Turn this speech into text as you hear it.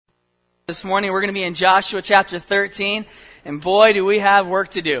This morning we're going to be in Joshua chapter 13, and boy do we have work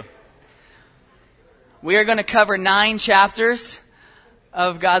to do. We are going to cover 9 chapters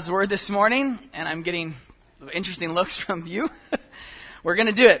of God's Word this morning, and I'm getting interesting looks from you. We're going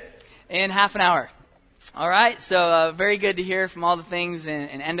to do it in half an hour. All right, so very good to hear from all the things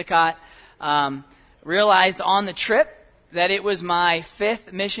in Endicott. Realized on the trip that it was my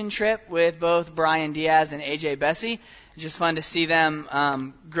 5th mission trip with both Brian Diaz and AJ Bessie. It's just fun to see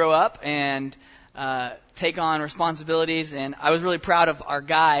them grow up and take on responsibilities. And I was really proud of our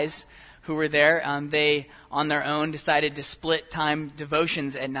guys who were there. They, on their own, decided to split time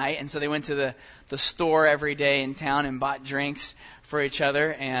devotions at night. And so they went to the store every day in town and bought drinks for each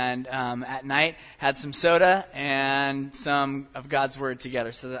other. And at night had some soda and some of God's Word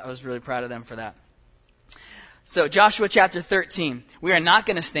together. So I was really proud of them for that. So Joshua chapter 13. We are not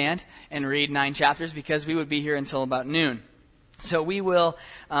going to stand and read 9 chapters because we would be here until about noon. So we will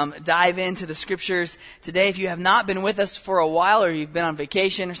dive into the scriptures today. If you have not been with us for a while or you've been on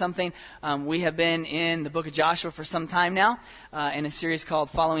vacation or something, we have been in the book of Joshua for some time now in a series called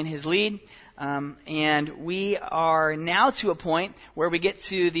Following His Lead. And we are now to a point where we get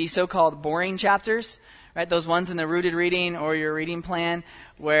to the so-called boring chapters, right? Those ones in the rooted reading or your reading plan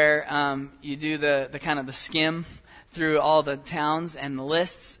where you do the kind of the skim through all the towns and the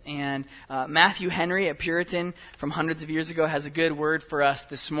lists. And Matthew Henry, a Puritan from hundreds of years ago, has a good word for us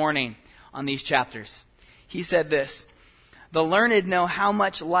this morning on these chapters. He said this: "The learned know how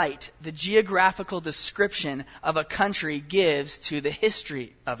much light the geographical description of a country gives to the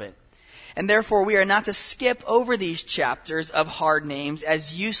history of it. And therefore we are not to skip over these chapters of hard names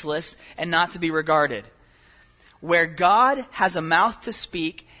as useless and not to be regarded. Where God has a mouth to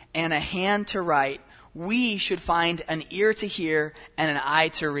speak and a hand to write, we should find an ear to hear and an eye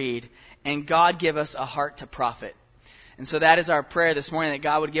to read, and God give us a heart to profit." And so that is our prayer this morning, that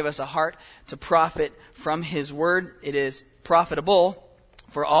God would give us a heart to profit from His Word. It is profitable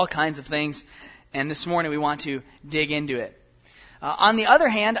for all kinds of things, and this morning we want to dig into it. On the other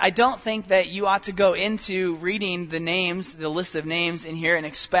hand, I don't think that you ought to go into reading the names, the list of names in here, and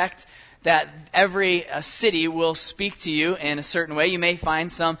expect that every city will speak to you in a certain way. You may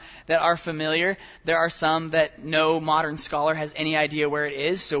find some that are familiar. There are some that no modern scholar has any idea where it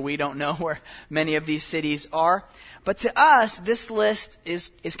is, so we don't know where many of these cities are. But to us, this list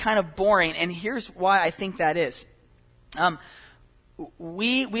is kind of boring, and here's why I think that is.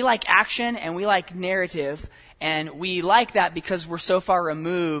 We like action and we like narrative, and we like that because we're so far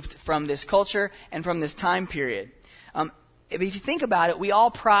removed from this culture and from this time period. If you think about it, we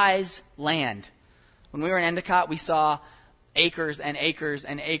all prize land. When we were in Endicott, we saw acres and acres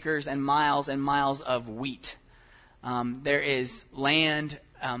and acres and miles of wheat. There is land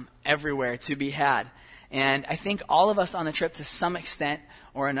everywhere to be had. And I think all of us on the trip, to some extent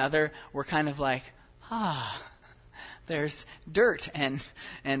or another, were kind of like, there's dirt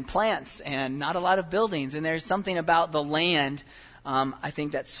and plants and not a lot of buildings. And there's something about the land, I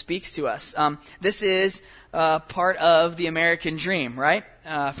think, that speaks to us. This is part of the American dream, right?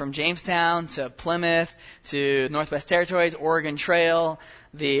 From Jamestown to Plymouth to Northwest Territories, Oregon Trail,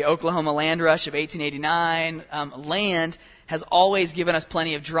 the Oklahoma Land Rush of 1889. Land has always given us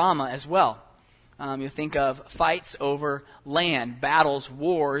plenty of drama as well. You think of fights over land, battles,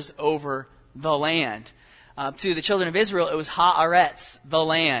 wars over the land. To the children of Israel, it was haaretz, the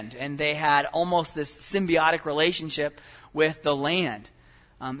land, and they had almost this symbiotic relationship with the land.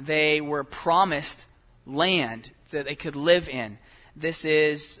 They were promised land that they could live in. This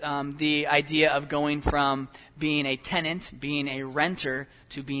is the idea of going from being a tenant, being a renter,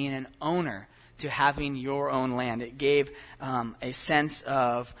 to being an owner, to having your own land. It gave a sense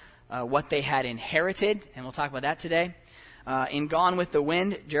of what they had inherited, and we'll talk about that today. In Gone with the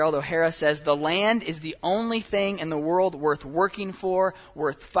Wind, Gerald O'Hara says, "The land is the only thing in the world worth working for,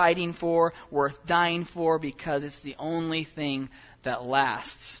 worth fighting for, worth dying for, because it's the only thing that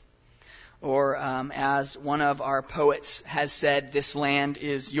lasts." Or as one of our poets has said, "This land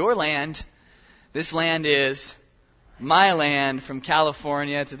is your land. This land is my land, from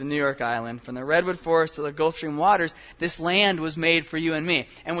California to the New York Island, from the Redwood Forest to the Gulf Stream waters. This land was made for you and me."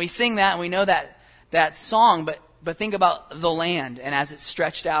 And we sing that and we know that song, but think about the land and as it's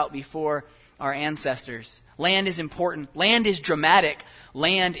stretched out before our ancestors. Land is important. Land is dramatic.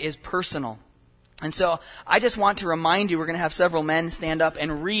 Land is personal. And so I just want to remind you, we're going to have several men stand up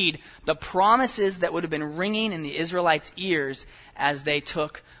and read the promises that would have been ringing in the Israelites' ears as they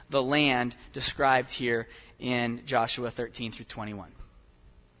took the land described here in Joshua 13 through 21.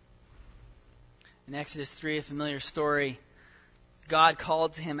 In Exodus 3, a familiar story, God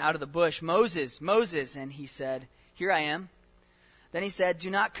called to him out of the bush, "Moses, Moses," and he said, "Here I am." Then he said, "Do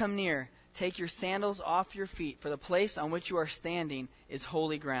not come near. Take your sandals off your feet, for the place on which you are standing is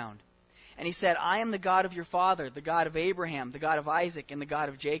holy ground." And he said, "I am the God of your father, the God of Abraham, the God of Isaac, and the God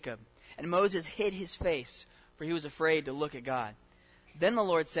of Jacob." And Moses hid his face, for he was afraid to look at God. Then the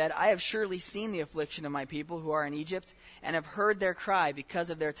Lord said, "I have surely seen the affliction of my people who are in Egypt, and have heard their cry because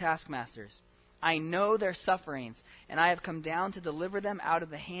of their taskmasters. I know their sufferings, and I have come down to deliver them out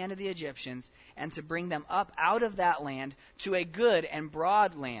of the hand of the Egyptians, and to bring them up out of that land to a good and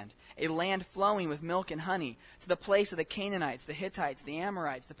broad land, a land flowing with milk and honey, to the place of the Canaanites, the Hittites, the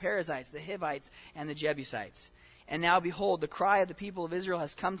Amorites, the Perizzites, the Hivites, and the Jebusites. And now, behold, the cry of the people of Israel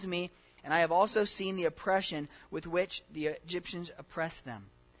has come to me, and I have also seen the oppression with which the Egyptians oppress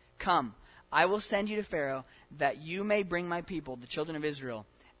them. Come, I will send you to Pharaoh, that you may bring my people, the children of Israel,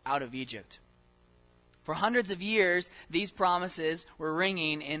 out of Egypt." For hundreds of years, these promises were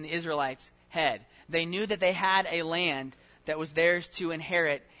ringing in the Israelites' head. They knew that they had a land that was theirs to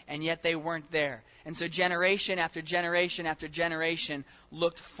inherit, and yet they weren't there. And so generation after generation after generation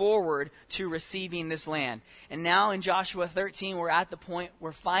looked forward to receiving this land. And now in Joshua 13, we're at the point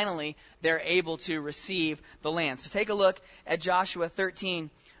where finally they're able to receive the land. So take a look at Joshua 13,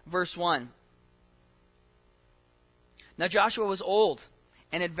 verse 1. "Now Joshua was old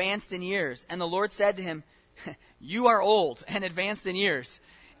and advanced in years, and the Lord said to him, 'You are old and advanced in years,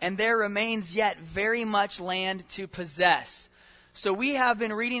 and there remains yet very much land to possess.'" So we have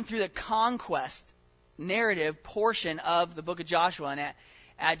been reading through the conquest narrative portion of the book of Joshua. And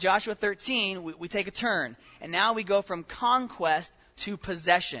at Joshua 13, we take a turn. And now we go from conquest to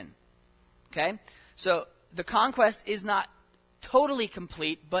possession. Okay? So the conquest is not totally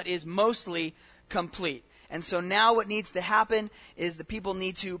complete, but is mostly complete. And so now what needs to happen is the people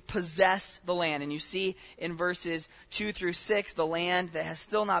need to possess the land. And you see in verses 2 through 6, the land that has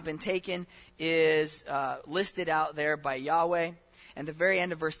still not been taken is listed out there by Yahweh. And at the very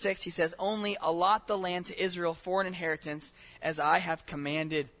end of verse 6, he says, "Only allot the land to Israel for an inheritance, as I have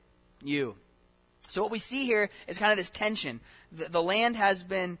commanded you." So what we see here is kind of this tension. The land has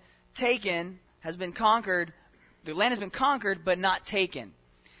been taken, has been conquered. The land has been conquered, but not taken.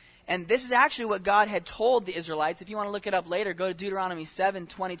 And this is actually what God had told the Israelites. If you want to look it up later, go to Deuteronomy 7,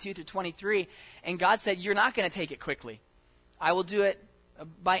 22 through 23. And God said, "You're not going to take it quickly. I will do it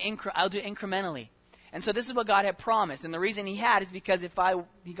I'll do it incrementally." And so this is what God had promised. And the reason he had is because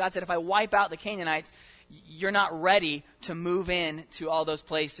God said, if I wipe out the Canaanites, you're not ready to move in to all those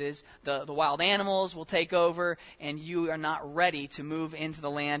places. The wild animals will take over, and you are not ready to move into the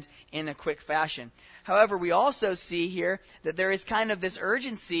land in a quick fashion. However, we also see here that there is kind of this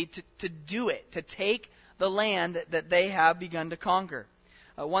urgency to do it, to take the land that they have begun to conquer.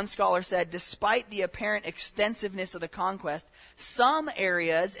 One scholar said, despite the apparent extensiveness of the conquest, some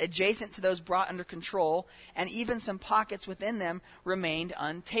areas adjacent to those brought under control, and even some pockets within them, remained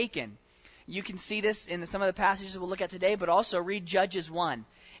untaken. You can see this in some of the passages we'll look at today, but also read Judges 1,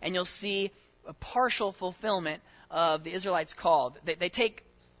 and you'll see a partial fulfillment of the Israelites' call. They take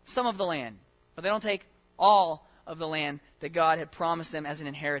some of the land, but they don't take all of the land that God had promised them as an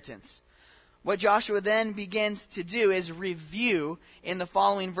inheritance. What Joshua then begins to do is review in the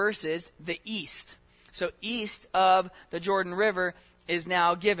following verses the east. So east of the Jordan River is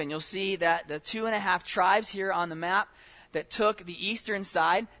now given. You'll see that the 2.5 tribes here on the map that took the eastern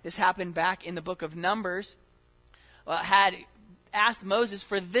side, this happened back in the book of Numbers, had asked Moses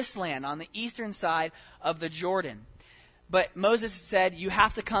for this land on the eastern side of the Jordan. But Moses said, you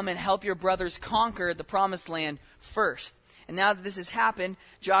have to come and help your brothers conquer the promised land first. And now that this has happened,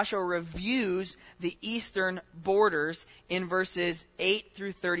 Joshua reviews the eastern borders in verses 8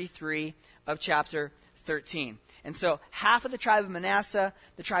 through 33 of chapter 13. And so half of the tribe of Manasseh,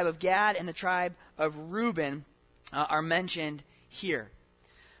 the tribe of Gad, and the tribe of Reuben are mentioned here.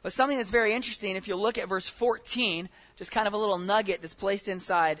 But something that's very interesting, if you look at verse 14, just kind of a little nugget that's placed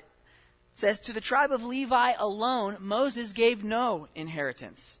inside, it says, to the tribe of Levi alone, Moses gave no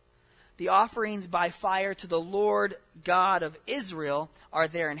inheritance. The offerings by fire to the Lord God of Israel are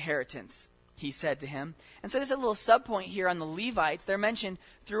their inheritance, he said to him. And so there's a little subpoint here on the Levites. They're mentioned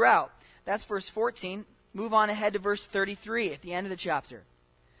throughout. That's verse 14. Move on ahead to verse 33 at the end of the chapter.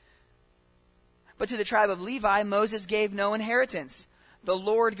 But to the tribe of Levi, Moses gave no inheritance. The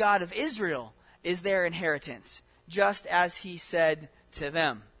Lord God of Israel is their inheritance, just as he said to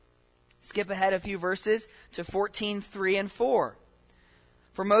them. Skip ahead a few verses to 14:3 and 4.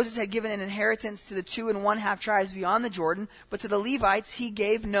 For Moses had given an inheritance to the 2 1/2 tribes beyond the Jordan, but to the Levites he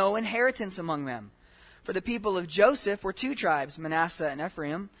gave no inheritance among them. For the people of Joseph were 2 tribes, Manasseh and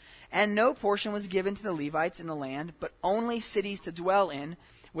Ephraim, and no portion was given to the Levites in the land, but only cities to dwell in,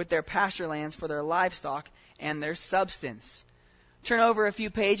 with their pasture lands for their livestock and their substance. turn over a few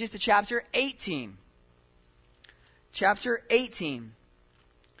pages to chapter 18. Chapter 18.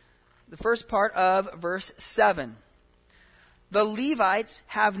 The first part of verse 7. The Levites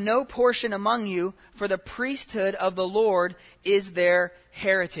have no portion among you, for the priesthood of the Lord is their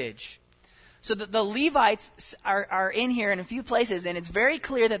heritage. So the Levites are in here in a few places, and it's very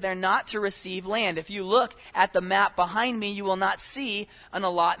clear that they're not to receive land. If you look at the map behind me, you will not see an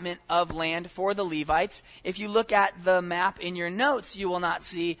allotment of land for the Levites. If you look at the map in your notes, you will not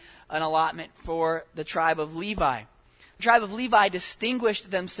see an allotment for the tribe of Levi. The tribe of Levi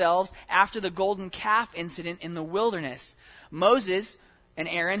distinguished themselves after the golden calf incident in the wilderness. Moses and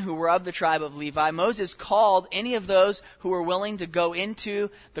Aaron, who were of the tribe of Levi, Moses called any of those who were willing to go into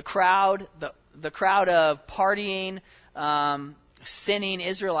the crowd, the crowd of partying, sinning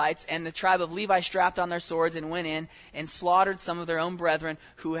Israelites, and the tribe of Levi strapped on their swords and went in and slaughtered some of their own brethren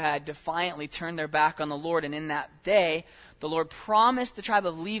who had defiantly turned their back on the Lord. And in that day, the Lord promised the tribe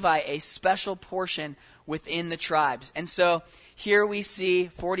of Levi a special portion within the tribes. And so here we see,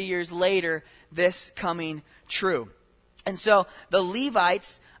 40 years later, this coming true. And so the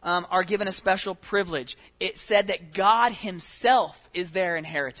Levites are given a special privilege. It said that God himself is their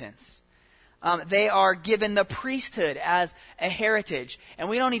inheritance. They are given the priesthood as a heritage. And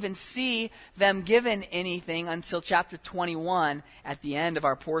we don't even see them given anything until chapter 21 at the end of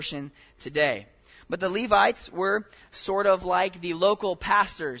our portion today. But the Levites were sort of like the local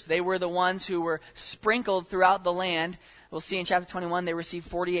pastors. They were the ones who were sprinkled throughout the land. We'll see in chapter 21 they received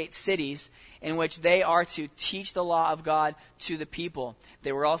 48 cities in which they are to teach the law of God to the people.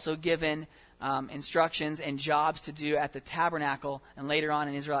 They were also given instructions and jobs to do at the tabernacle and later on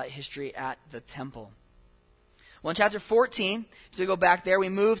in Israelite history at the temple. Well, in chapter 14, if you go back there, we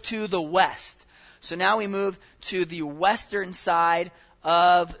move to the west. So now we move to the western side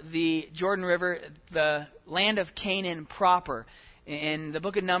of the Jordan River, the land of Canaan proper. In the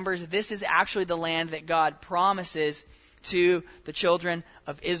book of Numbers, this is actually the land that God promises to the children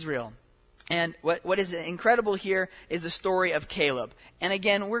of Israel. And what is incredible here is the story of Caleb. And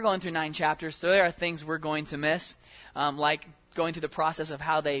again, we're going through 9 chapters, so there are things we're going to miss, like going through the process of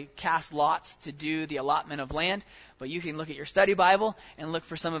how they cast lots to do the allotment of land. But you can look at your study Bible and look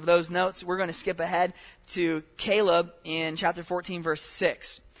for some of those notes. We're going to skip ahead to Caleb in chapter 14, verse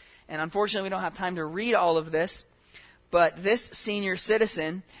 6. And unfortunately, we don't have time to read all of this, but this senior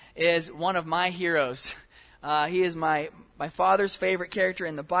citizen is one of my heroes. He is my father's favorite character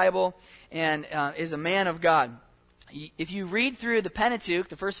in the Bible and is a man of God. If you read through the Pentateuch,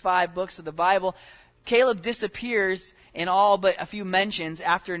 the first 5 books of the Bible, Caleb disappears in all but a few mentions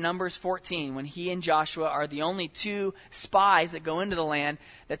after Numbers 14, when he and Joshua are the only 2 spies that go into the land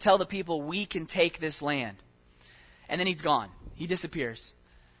that tell the people, we can take this land. And then he's gone. He disappears.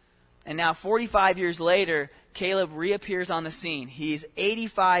 And now 45 years later, Caleb reappears on the scene. He's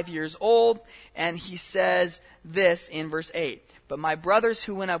 85 years old, and he says this in verse 8. But my brothers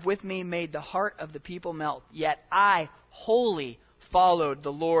who went up with me made the heart of the people melt, yet I wholly followed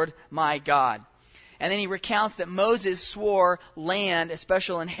the Lord my God. And then he recounts that Moses swore land, a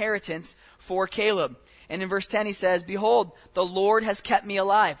special inheritance for Caleb. And in verse 10 he says, behold, the Lord has kept me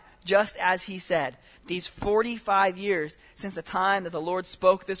alive, just as he said, these 45 years since the time that the Lord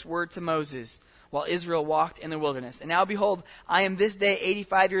spoke this word to Moses, while Israel walked in the wilderness. And now behold, I am this day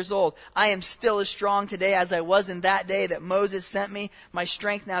 85 years old. I am still as strong today as I was in that day that Moses sent me. My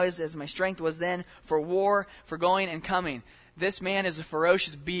strength now is as my strength was then for war, for going and coming. This man is a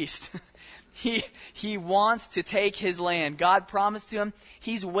ferocious beast. He wants to take his land. God promised to him.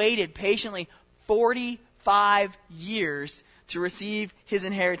 He's waited patiently 45 years to receive his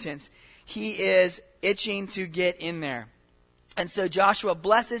inheritance. He is itching to get in there. And so Joshua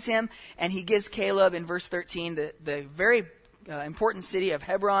blesses him, and he gives Caleb, in verse 13, the very important city of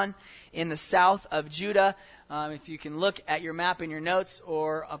Hebron in the south of Judah. If you can look at your map in your notes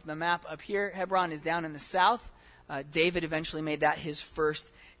or up the map up here, Hebron is down in the south. David eventually made that his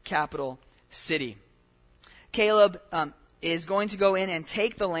first capital city. Caleb is going to go in and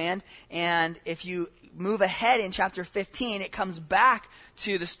take the land, and if you move ahead in chapter 15, it comes back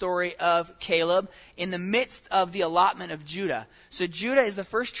to the story of Caleb in the midst of the allotment of Judah. So Judah is the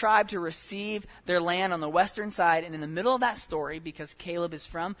first tribe to receive their land on the western side, and in the middle of that story, because Caleb is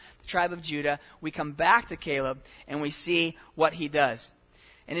from the tribe of Judah, we come back to Caleb and we see what he does.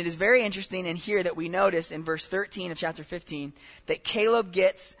 And it is very interesting in here that we notice in verse 13 of chapter 15 that Caleb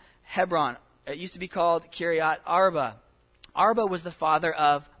gets Hebron. It used to be called Kiryat Arba. Arba was the father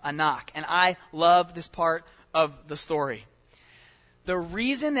of Anak, and I love this part of the story. The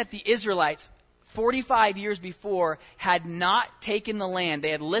reason that the Israelites 45 years before had not taken the land, they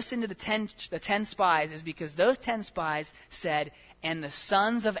had listened to the 10 spies, is because those 10 spies said, and the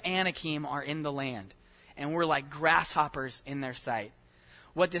sons of Anakim are in the land, and we're like grasshoppers in their sight.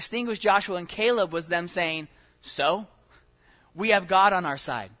 What distinguished Joshua and Caleb was them saying, so? We have God on our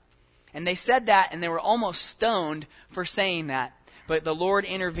side. And they said that, and they were almost stoned for saying that. But the Lord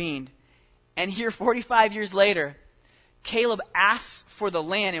intervened. And here, 45 years later, Caleb asks for the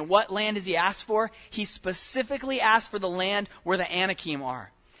land. And what land does he ask for? He specifically asked for the land where the Anakim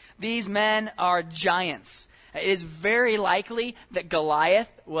are. These men are giants. It is very likely that Goliath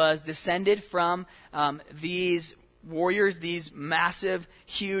was descended from these warriors, these massive,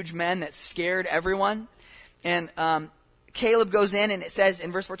 huge men that scared everyone. And Caleb goes in, and it says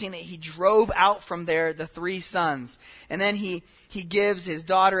in verse 14 that he drove out from there the 3 sons. And then he gives his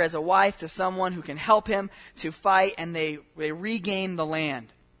daughter as a wife to someone who can help him to fight, and they regain the land.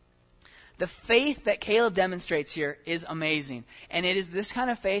 The faith that Caleb demonstrates here is amazing. And it is this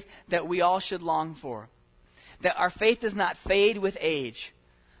kind of faith that we all should long for. That our faith does not fade with age.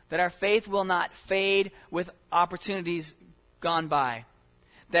 That our faith will not fade with opportunities gone by.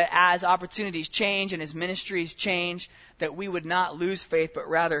 That as opportunities change and as ministries change, that we would not lose faith, but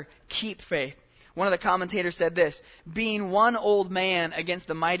rather keep faith. One of the commentators said this: being one old man against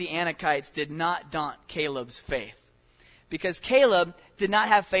the mighty Anakites did not daunt Caleb's faith. Because Caleb did not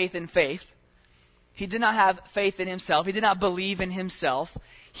have faith in faith. He did not have faith in himself. He did not believe in himself.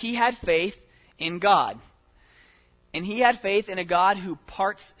 He had faith in God. And he had faith in a God who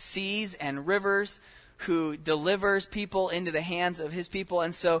parts seas and rivers, who delivers people into the hands of his people.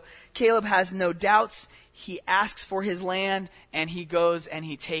 And so Caleb has no doubts. He asks for his land, and he goes and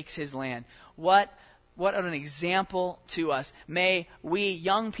he takes his land. What an example to us. May we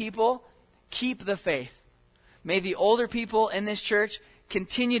young people keep the faith. May the older people in this church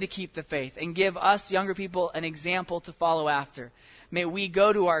continue to keep the faith and give us younger people an example to follow after. May we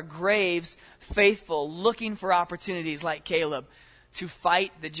go to our graves faithful, looking for opportunities like Caleb to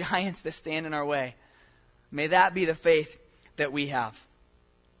fight the giants that stand in our way. May that be the faith that we have.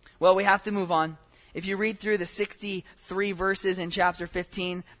 Well, we have to move on. If you read through the 63 verses in chapter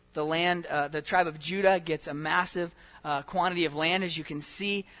 15, the tribe of Judah gets a massive quantity of land, as you can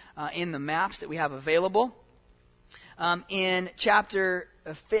see in the maps that we have available. In chapter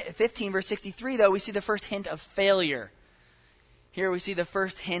 15, verse 63, though, we see the first hint of failure. Here we see the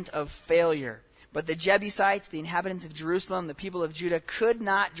first hint of failure. But the Jebusites, the inhabitants of Jerusalem, the people of Judah, could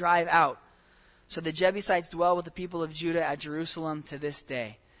not drive out. So the Jebusites dwell with the people of Judah at Jerusalem to this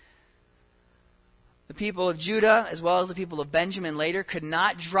day. The people of Judah, as well as the people of Benjamin later, could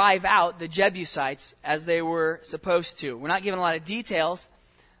not drive out the Jebusites as they were supposed to. We're not given a lot of details,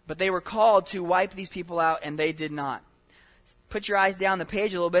 but they were called to wipe these people out, and they did not. Put your eyes down the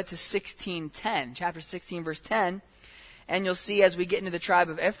page a little bit to 16:10, chapter 16, verse 10. And you'll see as we get into the tribe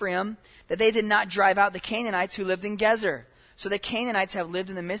of Ephraim that they did not drive out the Canaanites who lived in Gezer. So the Canaanites have lived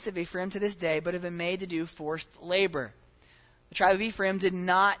in the midst of Ephraim to this day, but have been made to do forced labor. The tribe of Ephraim did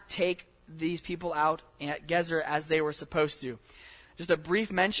not take these people out at Gezer as they were supposed to. Just a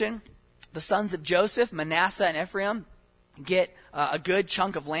brief mention, the sons of Joseph, Manasseh and Ephraim, get a good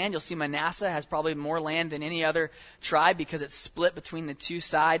chunk of land. You'll see Manasseh has probably more land than any other tribe because it's split between the two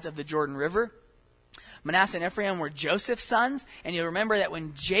sides of the Jordan River. Manasseh and Ephraim were Joseph's sons, and you'll remember that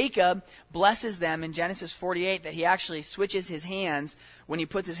when Jacob blesses them in Genesis 48, that he actually switches his hands when he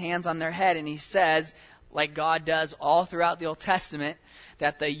puts his hands on their head, and he says, like God does all throughout the Old Testament,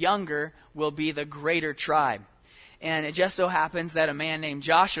 that the younger will be the greater tribe. And it just so happens that a man named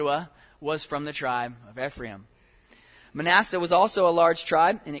Joshua was from the tribe of Ephraim. Manasseh was also a large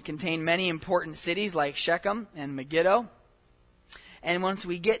tribe, and it contained many important cities like Shechem and Megiddo. And once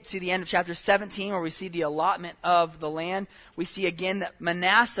we get to the end of chapter 17, where we see the allotment of the land, we see again that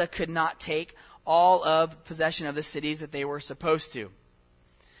Manasseh could not take all of possession of the cities that they were supposed to.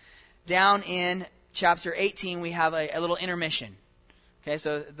 Down in chapter 18, we have a little intermission. Okay,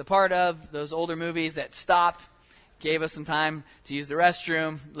 so the part of those older movies that stopped, gave us some time to use the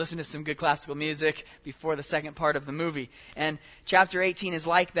restroom, listen to some good classical music before the second part of the movie. And chapter 18 is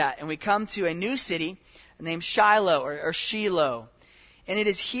like that. And we come to a new city named Shiloh or Shiloh. And it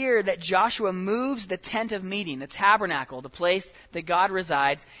is here that Joshua moves the tent of meeting, the tabernacle, the place that God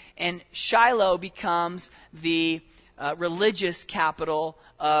resides. And Shiloh becomes the religious capital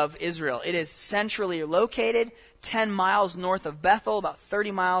of Israel. It is centrally located, 10 miles north of Bethel, about 30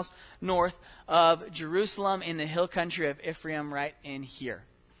 miles north of Jerusalem in the hill country of Ephraim, right in here.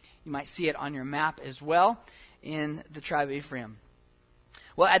 You might see it on your map as well in the tribe of Ephraim.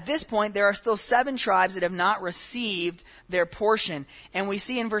 Well, at this point, there are still 7 tribes that have not received their portion. And we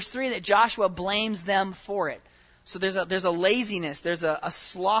see in verse 3 that Joshua blames them for it. So there's a laziness, there's a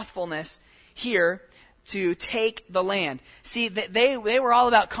slothfulness here to take the land. See, they were all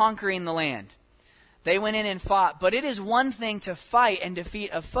about conquering the land. They went in and fought, but it is one thing to fight and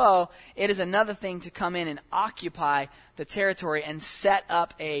defeat a foe. It is another thing to come in and occupy the territory and set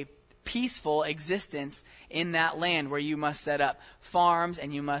up a peaceful existence in that land, where you must set up farms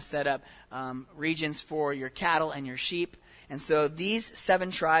and you must set up regions for your cattle and your sheep. And so these 7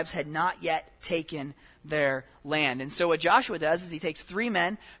 tribes had not yet taken their land. And so what Joshua does is he takes 3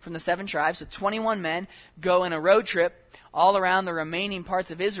 men from the 7 tribes, so 21 men, go in a road trip all around the remaining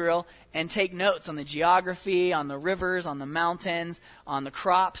parts of Israel and take notes on the geography, on the rivers, on the mountains, on the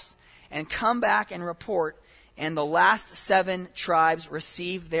crops, and come back and report. And the last 7 tribes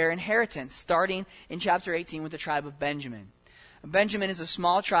receive their inheritance, starting in chapter 18 with the tribe of Benjamin. Benjamin is a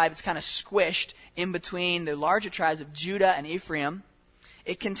small tribe. It's kind of squished in between the larger tribes of Judah and Ephraim.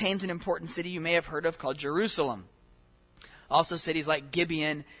 It contains an important city you may have heard of called Jerusalem. Also cities like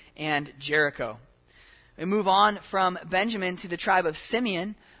Gibeon and Jericho. We move on from Benjamin to the tribe of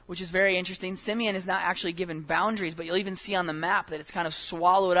Simeon, which is very interesting. Simeon is not actually given boundaries, but you'll even see on the map that it's kind of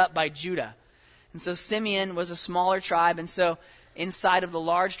swallowed up by Judah. And so Simeon was a smaller tribe, and so inside of the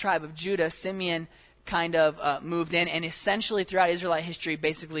large tribe of Judah, Simeon kind of moved in, and essentially throughout Israelite history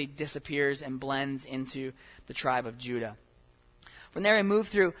basically disappears and blends into the tribe of Judah. From there we move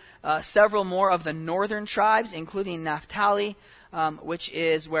through several more of the northern tribes, including Naphtali, which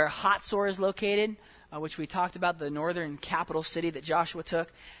is where Hatzor is located, which we talked about, the northern capital city that Joshua took.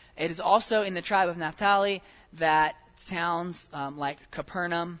 It is also in the tribe of Naphtali that towns like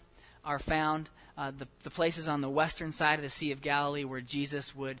Capernaum are found, the places on the western side of the Sea of Galilee where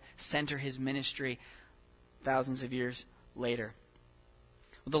Jesus would center his ministry thousands of years later.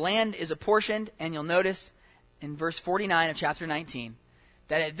 Well, the land is apportioned, and you'll notice in verse 49 of chapter 19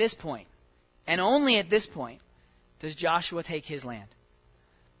 that at this point, and only at this point, does Joshua take his land.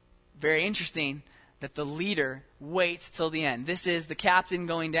 Very interesting that the leader waits till the end. This is the captain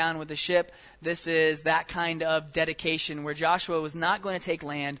going down with the ship. This is that kind of dedication where Joshua was not going to take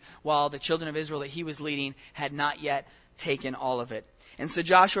land while the children of Israel that he was leading had not yet taken all of it. And so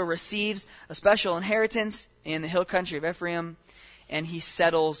Joshua receives a special inheritance in the hill country of Ephraim, and he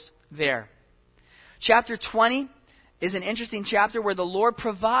settles there. Chapter 20 is an interesting chapter where the Lord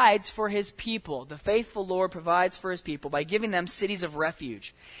provides for his people. The faithful Lord provides for his people by giving them cities of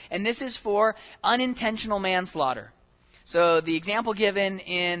refuge. And this is for unintentional manslaughter. So the example given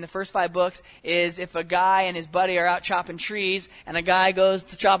in the first 5 books is if a guy and his buddy are out chopping trees, and a guy goes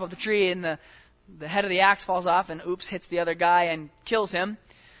to chop up the tree, and the head of the axe falls off and hits the other guy and kills him.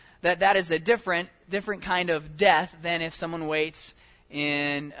 That is a different kind of death than if someone waits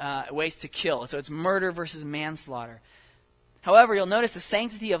to kill. So it's murder versus manslaughter. However, you'll notice the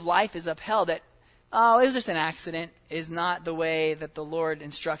sanctity of life is upheld. That, it was just an accident, is not the way that the Lord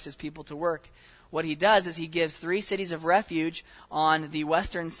instructs his people to work. What he does is he gives 3 cities of refuge on the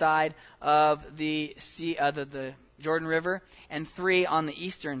western side of the Jordan River, and 3 on the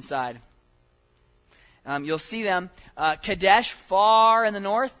eastern side. You'll see them, Kadesh far in the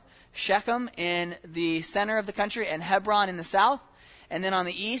north, Shechem in the center of the country, and Hebron in the south. And then on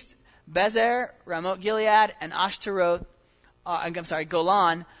the east, Bezer, Ramoth Gilead, and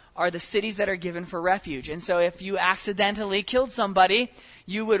Golan are the cities that are given for refuge. And so if you accidentally killed somebody,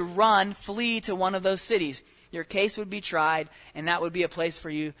 you would flee to one of those cities. Your case would be tried, and that would be a place for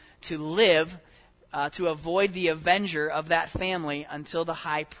you to live, to avoid the avenger of that family until the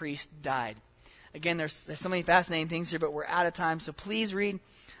high priest died. Again, there's so many fascinating things here, but we're out of time. So please read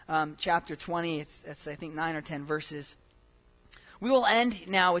chapter 20. It's I think 9 or 10 verses. We will end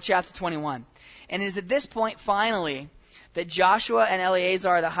now with chapter 21. And it is at this point, finally, that Joshua and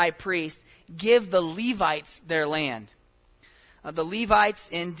Eleazar, the high priest, give the Levites their land. The Levites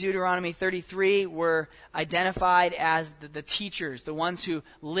in Deuteronomy 33 were identified as the teachers, the ones who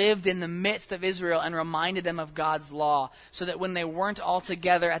lived in the midst of Israel and reminded them of God's law, so that when they weren't all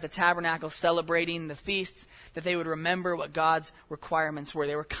together at the tabernacle celebrating the feasts, that they would remember what God's requirements were.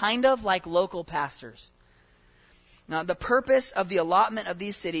 They were kind of like local pastors. Now, the purpose of the allotment of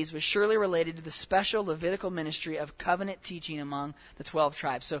these cities was surely related to the special Levitical ministry of covenant teaching among the 12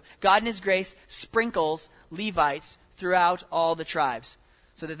 tribes. So God in his grace sprinkles Levites throughout all the tribes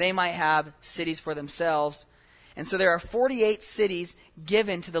so that they might have cities for themselves. And so there are 48 cities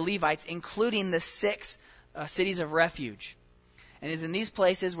given to the Levites, including the 6 cities of refuge. And it is in these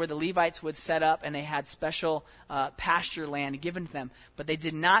places where the Levites would set up, and they had special pasture land given to them. But they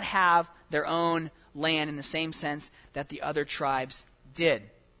did not have their own land in the same sense that the other tribes did.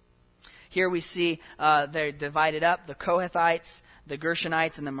 Here we see they're divided up, the Kohathites, the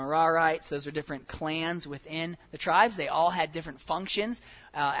Gershonites, and the Merarites. Those are different clans within the tribes. They all had different functions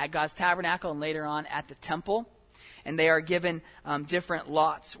at God's tabernacle and later on at the temple. And they are given different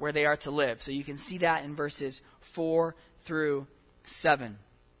lots where they are to live. So you can see that in verses 4 through 7.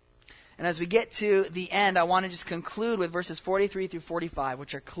 And as we get to the end, I want to just conclude with verses 43 through 45,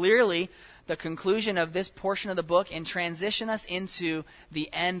 which are clearly the conclusion of this portion of the book and transition us into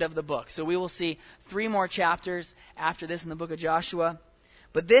the end of the book. So we will see 3 more chapters after this in the book of Joshua.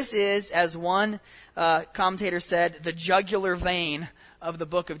 But this is, as one commentator said, the jugular vein of the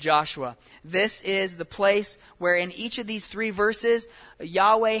book of Joshua. This is the place where in each of these 3 verses,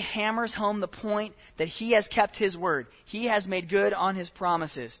 Yahweh hammers home the point that he has kept his word. He has made good on his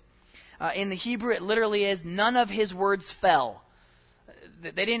promises. In the Hebrew, it literally is, none of his words fell.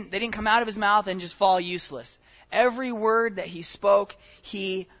 They didn't come out of his mouth and just fall useless. Every word that he spoke,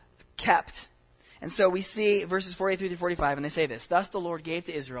 he kept. And so we see verses 43 through 45, and they say this: Thus the Lord gave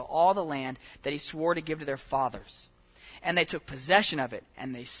to Israel all the land that he swore to give to their fathers. And they took possession of it,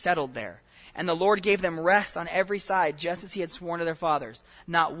 and they settled there. And the Lord gave them rest on every side, just as he had sworn to their fathers.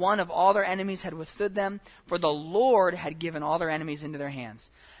 Not one of all their enemies had withstood them, for the Lord had given all their enemies into their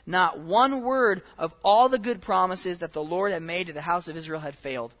hands. Not one word of all the good promises that the Lord had made to the house of Israel had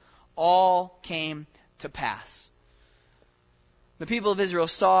failed. All came to pass. The people of Israel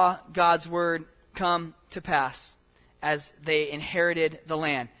saw God's word come to pass as they inherited the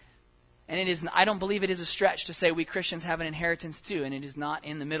land. And I don't believe it is a stretch to say we Christians have an inheritance too, and it is not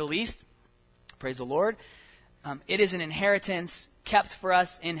in the Middle East. Praise the Lord. It is an inheritance kept for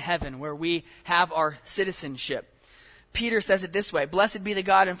us in heaven, where we have our citizenship. Peter says it this way: Blessed be the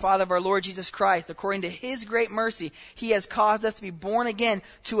God and Father of our Lord Jesus Christ. According to his great mercy, he has caused us to be born again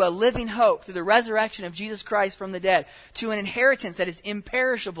to a living hope through the resurrection of Jesus Christ from the dead, to an inheritance that is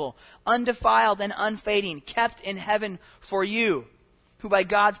imperishable, undefiled, and unfading, kept in heaven for you, who by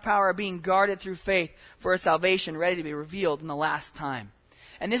God's power are being guarded through faith for a salvation ready to be revealed in the last time.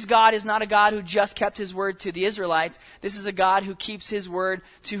 And this God is not a God who just kept his word to the Israelites. This is a God who keeps his word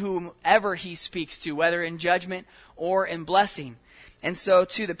to whomever he speaks to, whether in judgment or in blessing. And so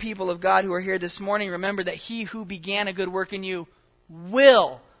to the people of God who are here this morning, remember that he who began a good work in you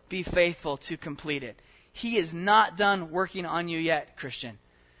will be faithful to complete it. He is not done working on you yet, Christian.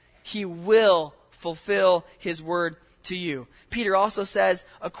 He will fulfill his word to you. Peter also says,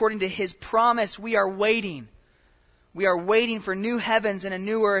 according to his promise, we are waiting. We are waiting for new heavens and a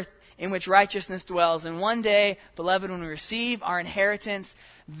new earth in which righteousness dwells. And one day, beloved, when we receive our inheritance,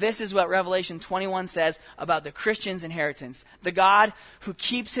 this is what Revelation 21 says about the Christian's inheritance. The God who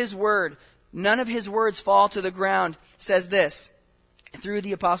keeps his word, none of his words fall to the ground, says this through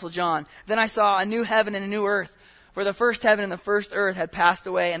the Apostle John: Then I saw a new heaven and a new earth, for the first heaven and the first earth had passed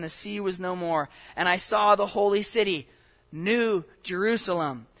away, and the sea was no more. And I saw the holy city, New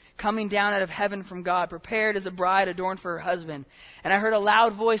Jerusalem, coming down out of heaven from God, prepared as a bride adorned for her husband. And I heard a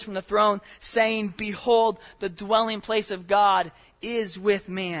loud voice from the throne saying, Behold, the dwelling place of God is with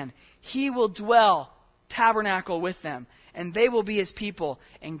man. He will dwell, tabernacle with them, and they will be his people,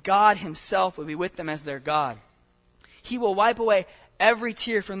 and God himself will be with them as their God. He will wipe away every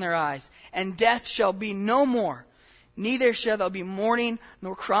tear from their eyes, and death shall be no more. Neither shall there be mourning,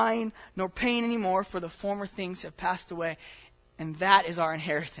 nor crying, nor pain anymore, for the former things have passed away. And that is our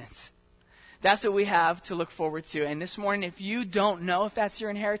inheritance. That's what we have to look forward to. And this morning, if you don't know if that's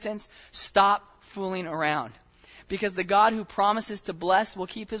your inheritance, stop fooling around. Because the God who promises to bless will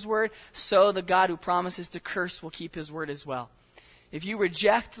keep his word, so the God who promises to curse will keep his word as well. If you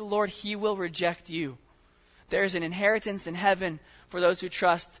reject the Lord, he will reject you. There is an inheritance in heaven for those who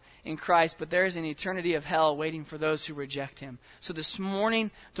trust in Christ, but there is an eternity of hell waiting for those who reject him. So this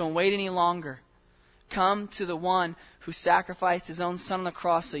morning, don't wait any longer. Come to the one who sacrificed his own son on the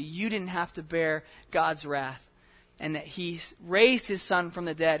cross so you didn't have to bear God's wrath. And that he raised his son from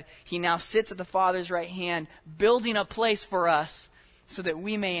the dead. He now sits at the Father's right hand, building a place for us so that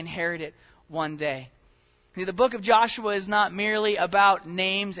we may inherit it one day. The book of Joshua is not merely about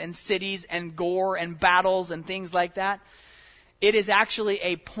names and cities and gore and battles and things like that. It is actually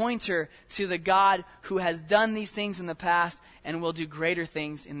a pointer to the God who has done these things in the past and will do greater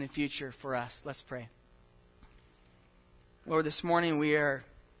things in the future for us. Let's pray. Lord, this morning we are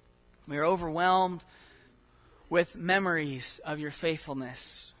overwhelmed with memories of your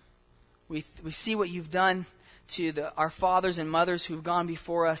faithfulness. We see what you've done to our fathers and mothers who've gone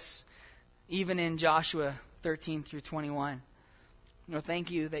before us, even in Joshua 13 through 21. Lord,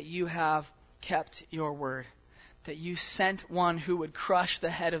 thank you that you have kept your word, that you sent one who would crush the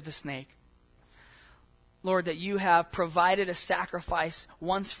head of the snake. Lord, that you have provided a sacrifice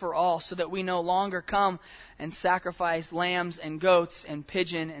once for all so that we no longer come and sacrifice lambs and goats and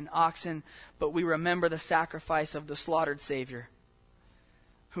pigeon and oxen, but we remember the sacrifice of the slaughtered Savior,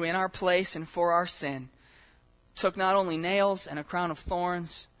 who in our place and for our sin took not only nails and a crown of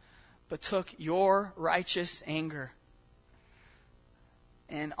thorns, but took your righteous anger.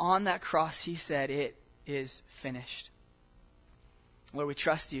 And on that cross he said, "It is finished." Lord, we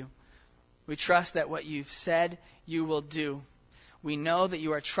trust you. We trust that what you've said, you will do. We know that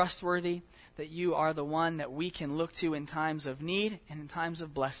you are trustworthy, that you are the one that we can look to in times of need and in times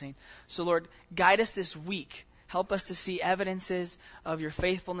of blessing. So, Lord, guide us this week. Help us to see evidences of your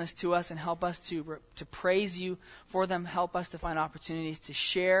faithfulness to us and help us to praise you for them. Help us to find opportunities to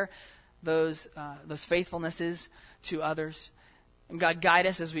share those faithfulnesses to others. And God, guide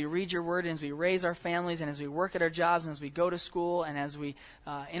us as we read your word and as we raise our families and as we work at our jobs and as we go to school and as we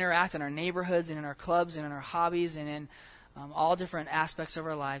interact in our neighborhoods and in our clubs and in our hobbies and in all different aspects of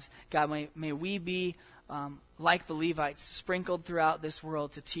our lives. God, may we be like the Levites, sprinkled throughout this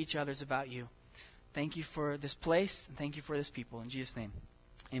world to teach others about you. Thank you for this place and thank you for this people. In Jesus' name,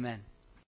 amen.